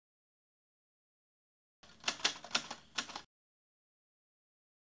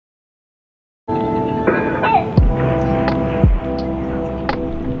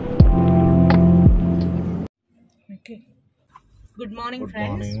Good morning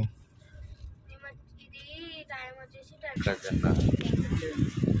friends.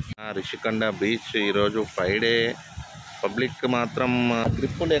 Rishikonda beach ఈరోజు Friday. Public మాత్రం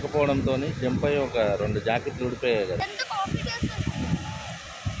grip లేకపోవడంతో జంప్ అయ్యి ఒక 2 జాకెట్లు ఊడిపోయాయి కదా.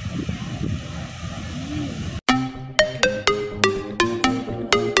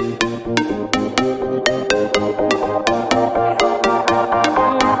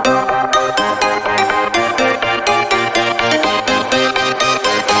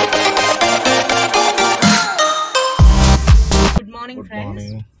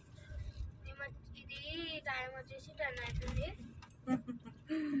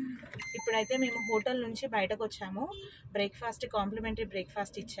 ఇప్పుడైతే మేము హోటల్ నుంచి బయటకు వచ్చాము. బ్రేక్ఫాస్ట్ కాంప్లిమెంటరీ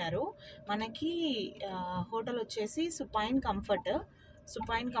బ్రేక్ఫాస్ట్ ఇచ్చారు మనకి. హోటల్ వచ్చేసి సుపైన్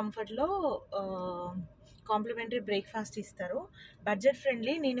కంఫర్ట్లో కాంప్లిమెంటరీ బ్రేక్ఫాస్ట్ ఇస్తారు. Budget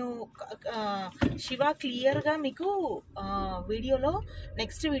friendly. నేను శివ క్లియర్గా మీకు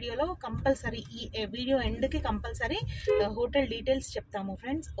నెక్స్ట్ వీడియోలో కంపల్సరీ ఈ వీడియో ఎండ్కి కంపల్సరీ హోటల్ డీటెయిల్స్ చెప్తాము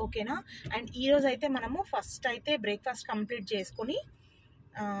ఫ్రెండ్స్, ఓకేనా? అండ్ ఈరోజు అయితే మనము ఫస్ట్ అయితే బ్రేక్ఫాస్ట్ కంప్లీట్ చేసుకుని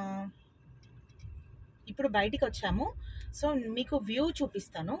ఇప్పుడు బయటికి వచ్చాము. సో మీకు వ్యూ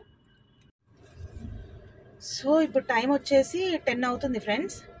చూపిస్తాను. సో ఇప్పుడు టైం వచ్చేసి 10 అవుతుంది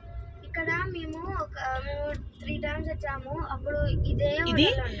ఫ్రెండ్స్. ఇక్కడ మేము 3 టైమ్స్ వచ్చాము. అప్పుడు ఇది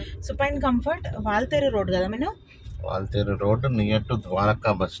సుపైన్ కంఫర్ట్ వాల్తేరు రోడ్ కదా. మేము Waltair road near to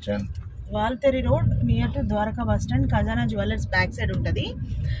Dwaraka bus stand. ఖజానా జ్యువెలర్స్ బ్యాక్ సైడ్ ఉంటుంది.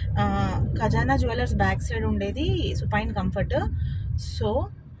 ఖజానా జ్యువెలర్స్ బ్యాక్ సైడ్ ఉండేది సుపైన్ కంఫర్ట్. సో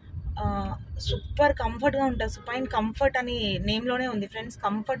సూపర్ కంఫర్ట్గా ఉంటుంది. సుపైన్ కంఫర్ట్ అని నేమ్లోనే ఉంది ఫ్రెండ్స్,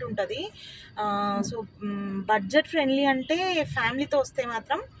 కంఫర్ట్ ఉంటుంది. సో బడ్జెట్ ఫ్రెండ్లీ అంటే ఫ్యామిలీతో వస్తే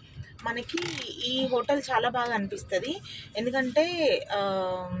మాత్రం మనకి ఈ హోటల్ చాలా బాగా అనిపిస్తుంది. ఎందుకంటే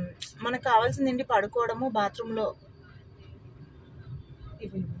మనకు కావాల్సింది ఏంటి, పడుకోవడము, బాత్రూంలో.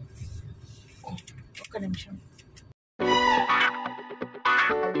 ఒక్క నిమిషం.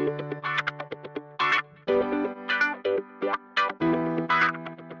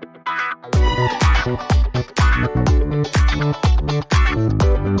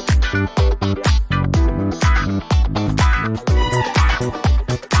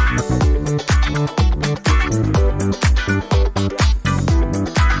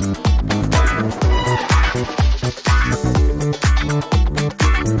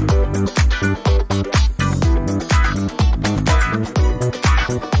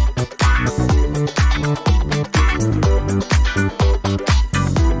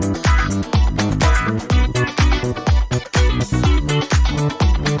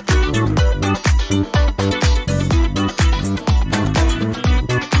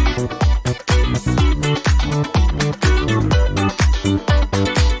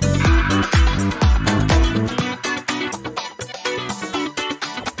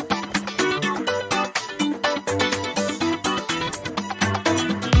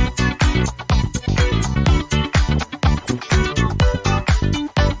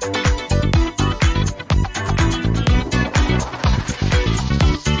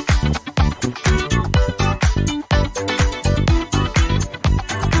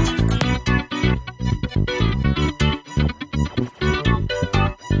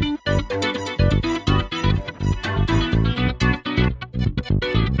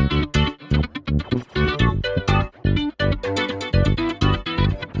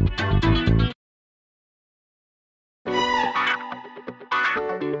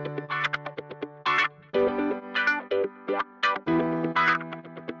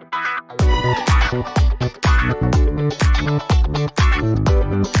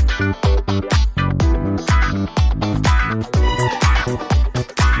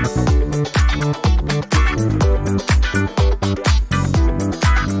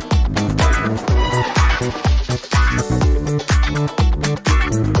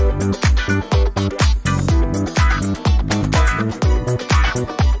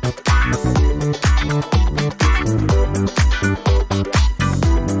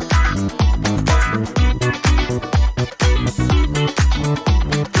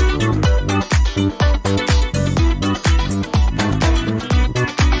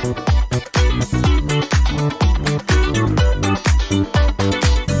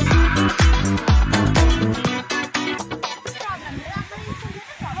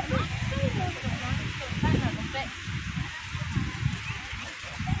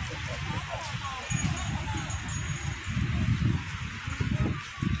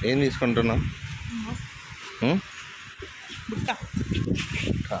 ఏం తీసుకుంటున్నాం? కంకి,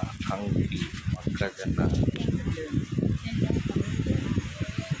 మొక్కజొన్న.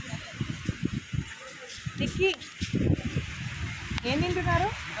 ఏం తింటున్నారు?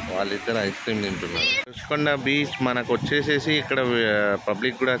 వాళ్ళిద్దరు ఐస్ క్రీమ్ తింటున్నారు. రుషికొండ బీచ్ మనకు వచ్చేసేసి ఇక్కడ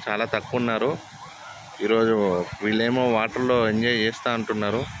పబ్లిక్ కూడా చాలా తక్కువ ఉన్నారు ఈరోజు. వీళ్ళేమో వాటర్లో ఎంజాయ్ చేస్తూ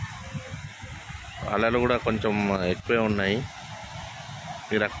అంటున్నారు. అలలు కూడా కొంచెం ఎక్కువే ఉన్నాయి.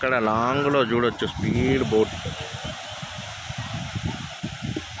 మీరు అక్కడ లాంగ్లో చూడొచ్చు స్పీడ్ బోట్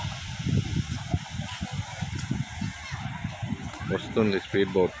వస్తుంది.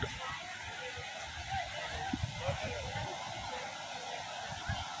 స్పీడ్ బోట్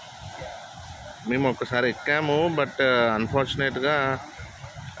మేము ఒకసారి ఎక్కాము. బట్ అన్ఫార్చునేట్గా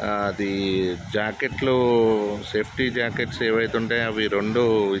అది జాకెట్లు, సేఫ్టీ జాకెట్స్ ఏవైతే ఉంటాయో అవి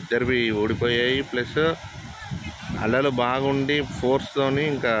ఇద్దరివి ఊడిపోయాయి. ప్లస్ అలలు బాగుండి ఫోర్స్తోని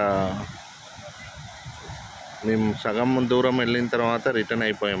ఇంకా మేము సగం దూరం వెళ్ళిన తర్వాత రిటర్న్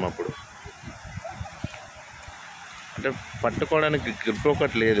అయిపోయాము. అప్పుడు అంటే పట్టుకోవడానికి గ్రిప్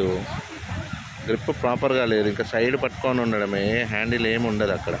ఒకటి లేదు, గ్రిప్ ప్రాపర్గా లేదు. ఇంకా సైడ్ పట్టుకొని ఉండడమే, హ్యాండిల్ ఏమి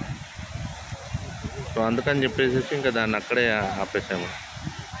ఉండదు అక్కడ. సో అందుకని చెప్పేసి ఇంకా దాన్ని అక్కడే ఆపేసాము.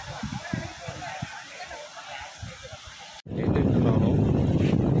 ఏం తింటున్నాను?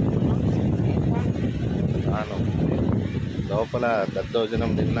 లోపల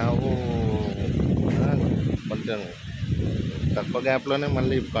దద్దోజనం తిన్నావు, కొంచెం తక్కువ గ్యాప్లోనే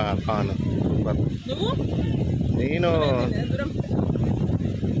మళ్ళీ కాను.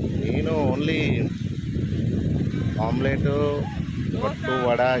 నేను ఓన్లీ ఆమ్లెట్, పట్టు,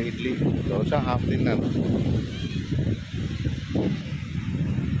 వడ, ఇడ్లీ, దోశ హాఫ్ తిన్నాను.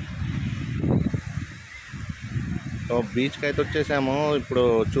 సో బీచ్కి అయితే వచ్చేసాము. ఇప్పుడు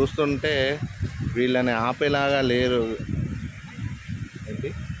చూస్తుంటే వీళ్ళని ఆపేలాగా లేరు. ఏంటి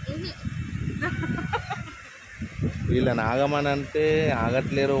వీళ్ళని ఆగమనంటే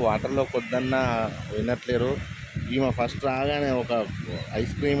ఆగట్లేరు, వాటర్లో కొద్దన్నా వినట్లేరు. ఈమె ఫస్ట్ రాగానే ఒక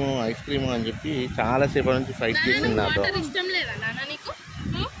ఐస్ క్రీము అని చెప్పి చాలాసేపటి నుంచి ఫైట్ చేసింది నాతో.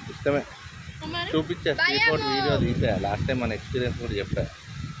 ఇష్టమే, చూపించా స్ట్రీట్ ఫోర్డ్ వీడియో తీసా. లాస్ట్ టైం మన ఎక్స్పీరియన్స్ కూడా చెప్పా.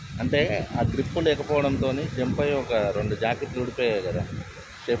 అంటే ఆ గ్రిప్ లేకపోవడంతో జంప్ అయ్యి ఒక 2 జాకెట్లు ఊడిపోయాయి కదా,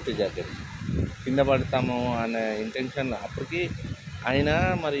 సేఫ్టీ జాకెట్. కింద పడతాము అనే ఇంటెన్షన్ అప్పటికి ఆయన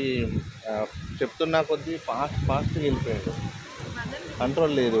మరి చెప్తున్నా కొద్దీ ఫాస్ట్గా వెళ్ళిపోయాడు.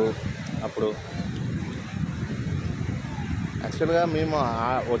 కంట్రోల్ లేదు. అప్పుడు యాక్చువల్గా మేము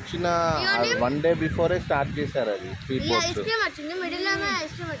వచ్చిన 1 డే బిఫోరే స్టార్ట్ చేశారు అది స్పీడ్ బోట్స్. ఐస్ క్రీమ్ వచ్చింది, మిడిల్ ఏమో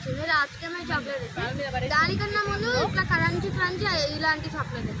ఐస్ క్రీమ్ వచ్చింది, లాస్ట్ ఏమో చాక్లెట్ వచ్చింది. దానికన్నా ముందు ఇట్లా క్రంచీ ఇలాంటి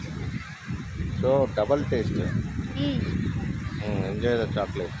చాక్లెట్ వచ్చింది. So double taste. Enjoy the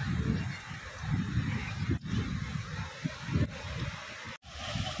chocolate.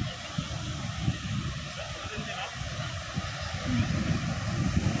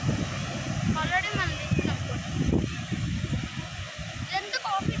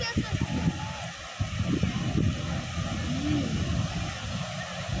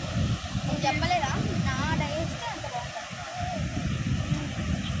 చెప్పలేదా నా టేస్ట్ అంత బాగుంటుంది.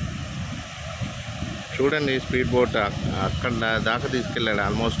 చూడండి స్పీడ్ బోట్ అక్కడ దాకా తీసుకెళ్ళాడు.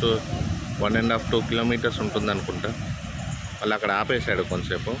 ఆల్మోస్ట్ 1.5 2 కిలోమీటర్స్ ఉంటుంది అనుకుంటా. వాళ్ళు అక్కడ ఆపేశాడు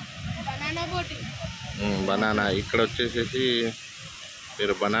కొంతసేపు. బనానా ఇక్కడ వచ్చేసేసి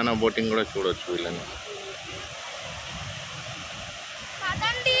మీరు బనానా బోటింగ్ కూడా చూడవచ్చు వీళ్ళని.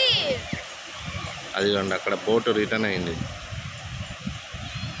 అదిగోండి అక్కడ బోటు రిటర్న్ అయింది.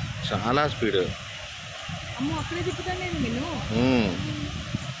 చాలా స్పీడ్.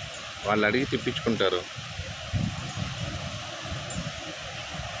 వాళ్ళు అడిగి తిప్పించుకుంటారు.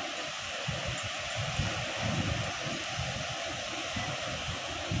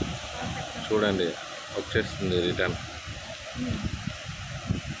 చూడండి వచ్చేస్తుంది రిటర్న్.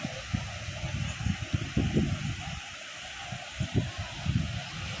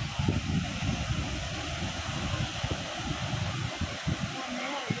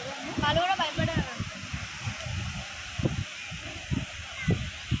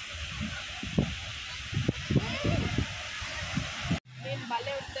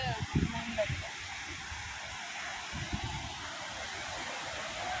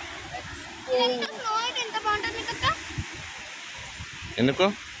 ఎందుకు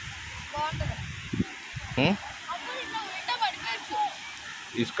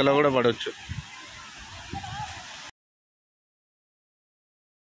ఇసుకలో కూడా పడవచ్చు.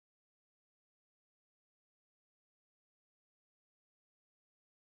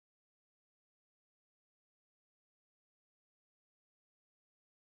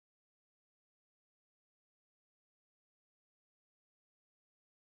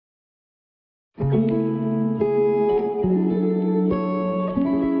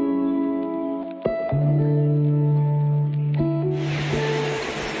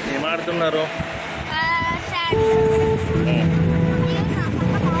 ఏం ఆడుతున్నారు?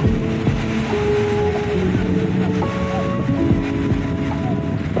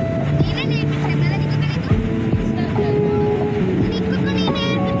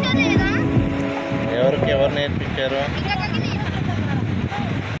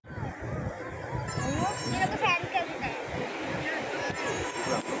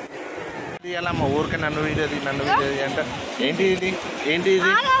 తీయాలమ్మా ఊరికే నన్ను వీడియో అంటే ఏంటి ఇది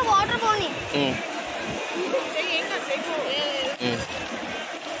వాటర్ పోనీ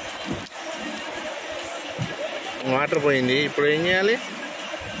వాటర్ పోయింది. ఇప్పుడు ఏం చేయాలి?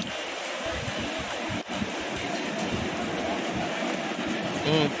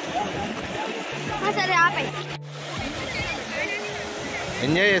 సరే ఆపై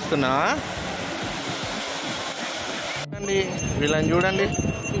ఎంజాయ్ చేస్తున్నావా? చూడండి వీళ్ళని చూడండి,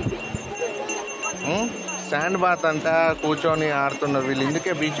 శాండ్ బాత్ అంతా కూర్చొని ఆడుతున్నారు వీళ్ళు.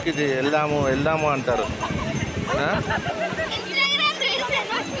 ఇందుకే బీచ్కి వెళ్దాము అంటారు.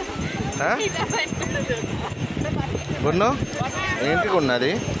 గున్ను ఏంటి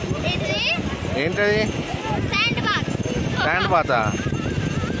ఉన్నది? ఏంటది? శాండ్ బాతా?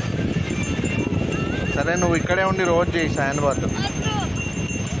 సరే నువ్వు ఇక్కడే ఉండి రోజు చేయి శాండ్ బాత్.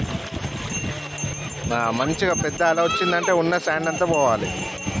 మంచిగా పెద్ద అల వచ్చిందంటే ఉన్న శాండ్ అంతా పోవాలి.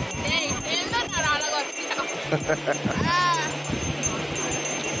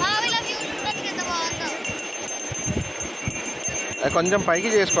 కొంచెం పైకి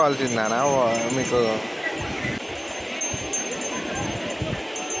చేసుకోవాల్సిందేనా మీకు?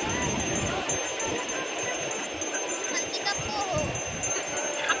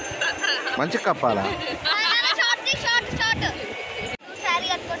 మంచి కప్పాలా?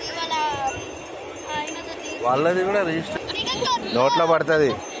 వాళ్ళది కూడా రిజిస్టర్ నోట్లో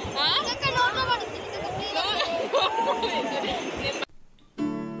పడుతుంది.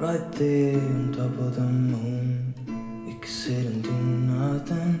 Right there on top of the moon, we could sit and do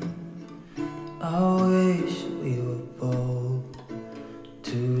nothing. I wish we were bold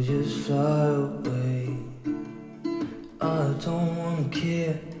to just fly away. I don't wanna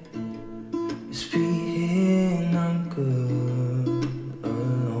care, just be here and I'm good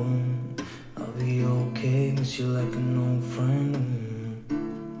alone. I'll be okay, miss you like an old friend.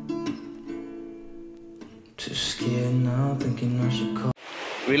 Too scared now, thinking I should call.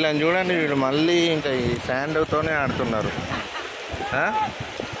 వీళ్ళని చూడండి, వీళ్ళు మళ్ళీ ఇంకా ఈ శాండ్తోనే ఆడుతున్నారు.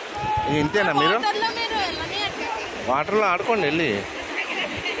 ఇంతేనా మీరు? వాటర్లో ఆడుకోండి వెళ్ళి.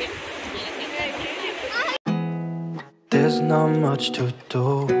 There's not much to do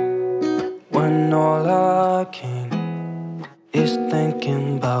when all I can is thinking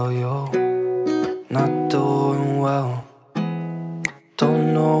about you. Not doing well, don't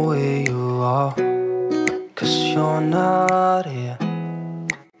know where you are, 'cause you're not here.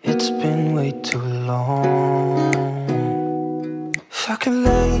 It's been way too long. If I could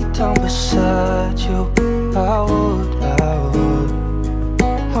lay down beside you, I would.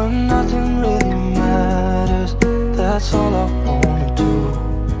 When nothing really matters, that's all I wanna do.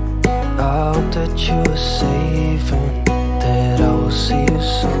 I hope that you are safe and that I will see you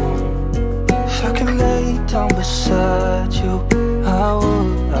soon. If I could lay down beside you, I would.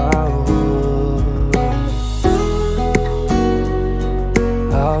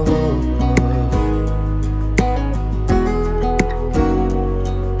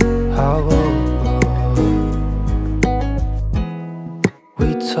 We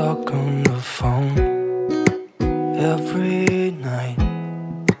talk on the phone every night.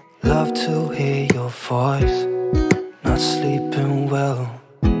 Love to hear your voice. Not sleeping well,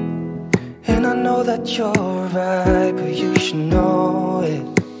 and I know that you're right, but you should know it.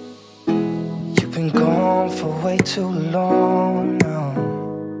 You've been gone for way too long now.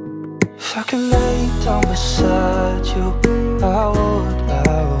 If I could lay down beside you, I would.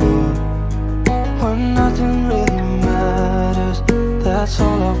 When nothing really matters, that's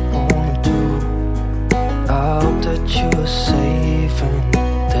all I wanna do. I hope that you are safe and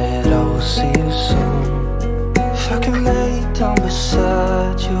that I will see you soon. If I could lay down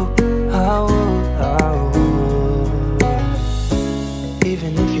beside you, I would.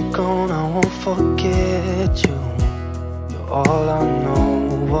 Even if you're gone, I won't forget you. You're all I know,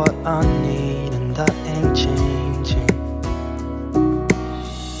 what I need, and that ain't changing.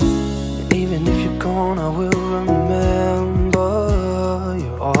 And even if you're gone, I will remember.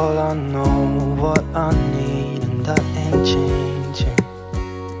 You're all I know, what I need, and that ain't changing.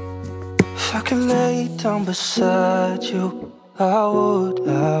 If I could lay down beside you, I would.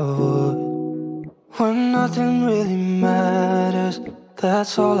 When nothing really matters,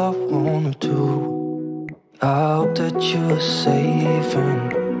 that's all I wanna do. I hope that you are safe and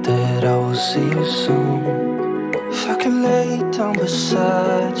that I will see you soon. If I could lay down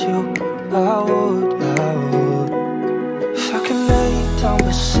beside you, I would. If I could lay down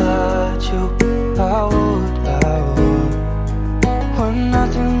beside you, I would. When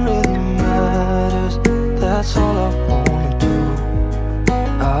nothing really matters, that's all I wanna do.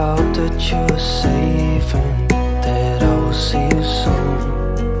 I hope that you are safe and that I will see you soon.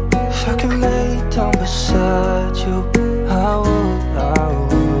 If Wish I could lay down beside you.